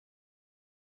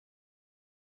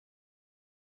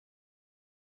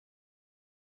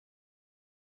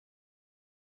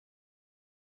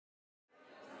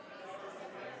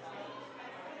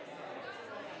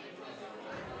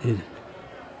it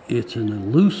it's an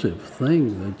elusive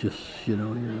thing that just, you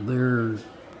know, you're there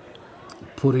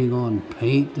putting on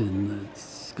paint and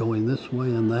it's going this way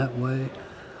and that way.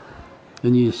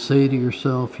 And you say to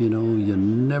yourself, you know, you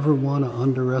never want to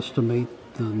underestimate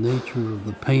the nature of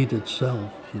the paint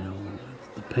itself. You know,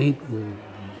 the paint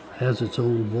has its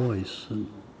own voice,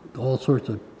 and all sorts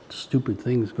of stupid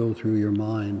things go through your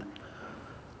mind.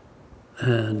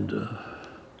 And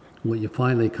what you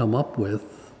finally come up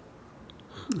with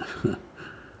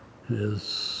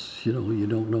is, you know, you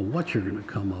don't know what you're going to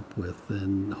come up with.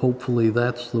 And hopefully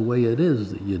that's the way it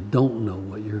is, that you don't know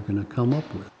what you're going to come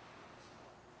up with.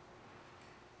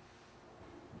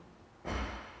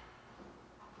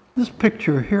 This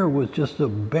picture here was just a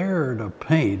bear to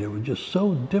paint. It was just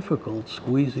so difficult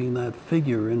squeezing that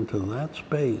figure into that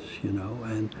space, you know,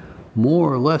 and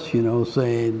more or less, you know,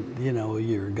 saying, you know,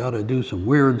 you've got to do some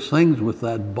weird things with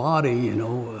that body, you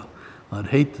know. I'd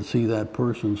hate to see that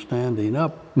person standing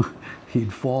up.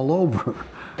 He'd fall over.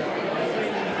 Reflective,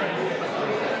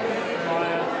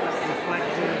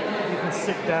 you can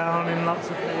sit down in lots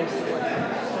of places.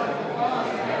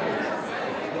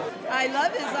 I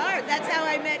love his art. That's how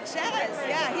I met Chaz.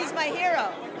 Yeah, he's my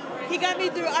hero. He got me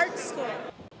through art school.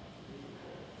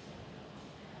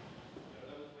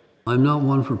 I'm not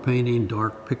one for painting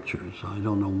dark pictures. I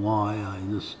don't know why. I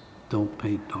just don't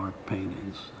paint dark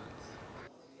paintings.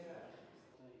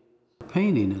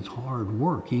 Painting is hard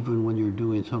work, even when you're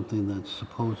doing something that's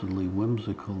supposedly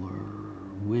whimsical or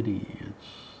witty.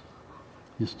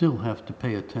 You still have to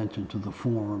pay attention to the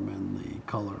form and the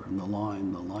color and the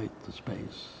line, the light, the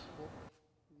space.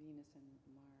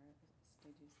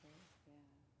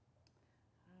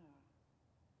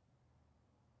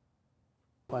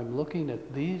 I'm looking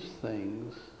at these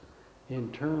things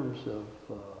in terms of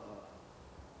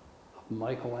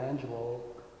Michelangelo.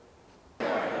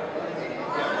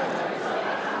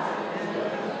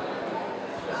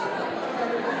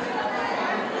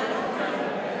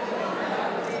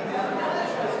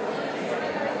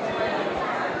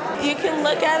 You can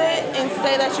look at it and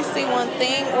say that you see one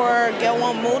thing or get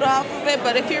one mood off of it,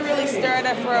 but if you really stare at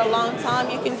it for a long time,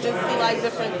 you can just see like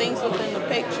different things within the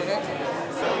picture.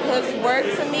 His work,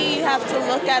 to me, you have to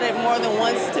look at it more than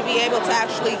once to be able to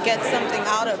actually get something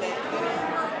out of it.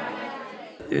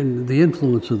 In the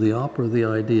influence of the opera, the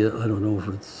idea, I don't know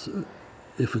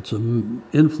if it's an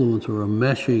influence or a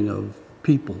meshing of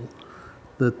people,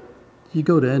 that you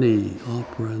go to any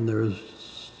opera and there's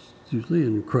usually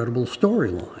an incredible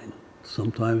storyline,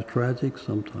 sometimes tragic,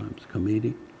 sometimes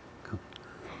comedic.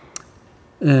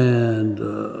 And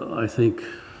I think,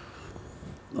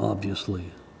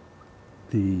 obviously,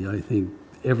 I think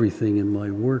everything in my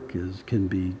work can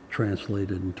be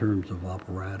translated in terms of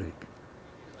operatic.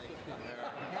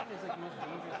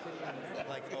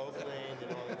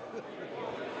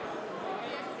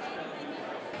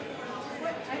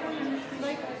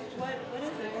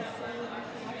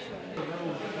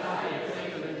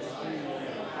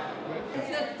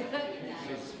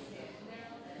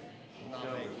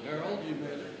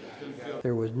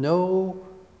 There was no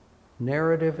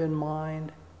narrative in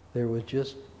mind. There was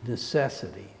just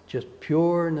necessity, just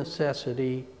pure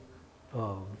necessity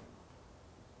of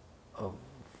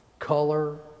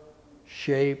color,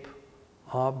 shape,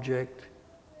 object.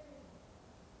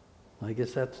 I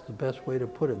guess that's the best way to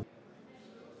put it.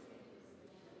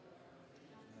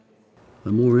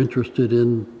 I'm more interested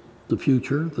in the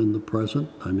future than the present.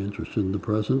 I'm interested in the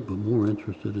present, but more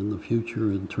interested in the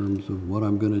future in terms of what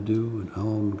I'm going to do and how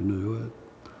I'm going to do it.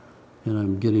 And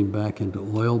I'm getting back into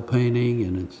oil painting,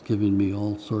 and it's giving me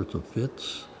all sorts of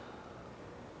fits.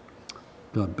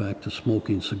 Got back to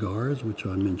smoking cigars, which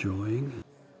I'm enjoying.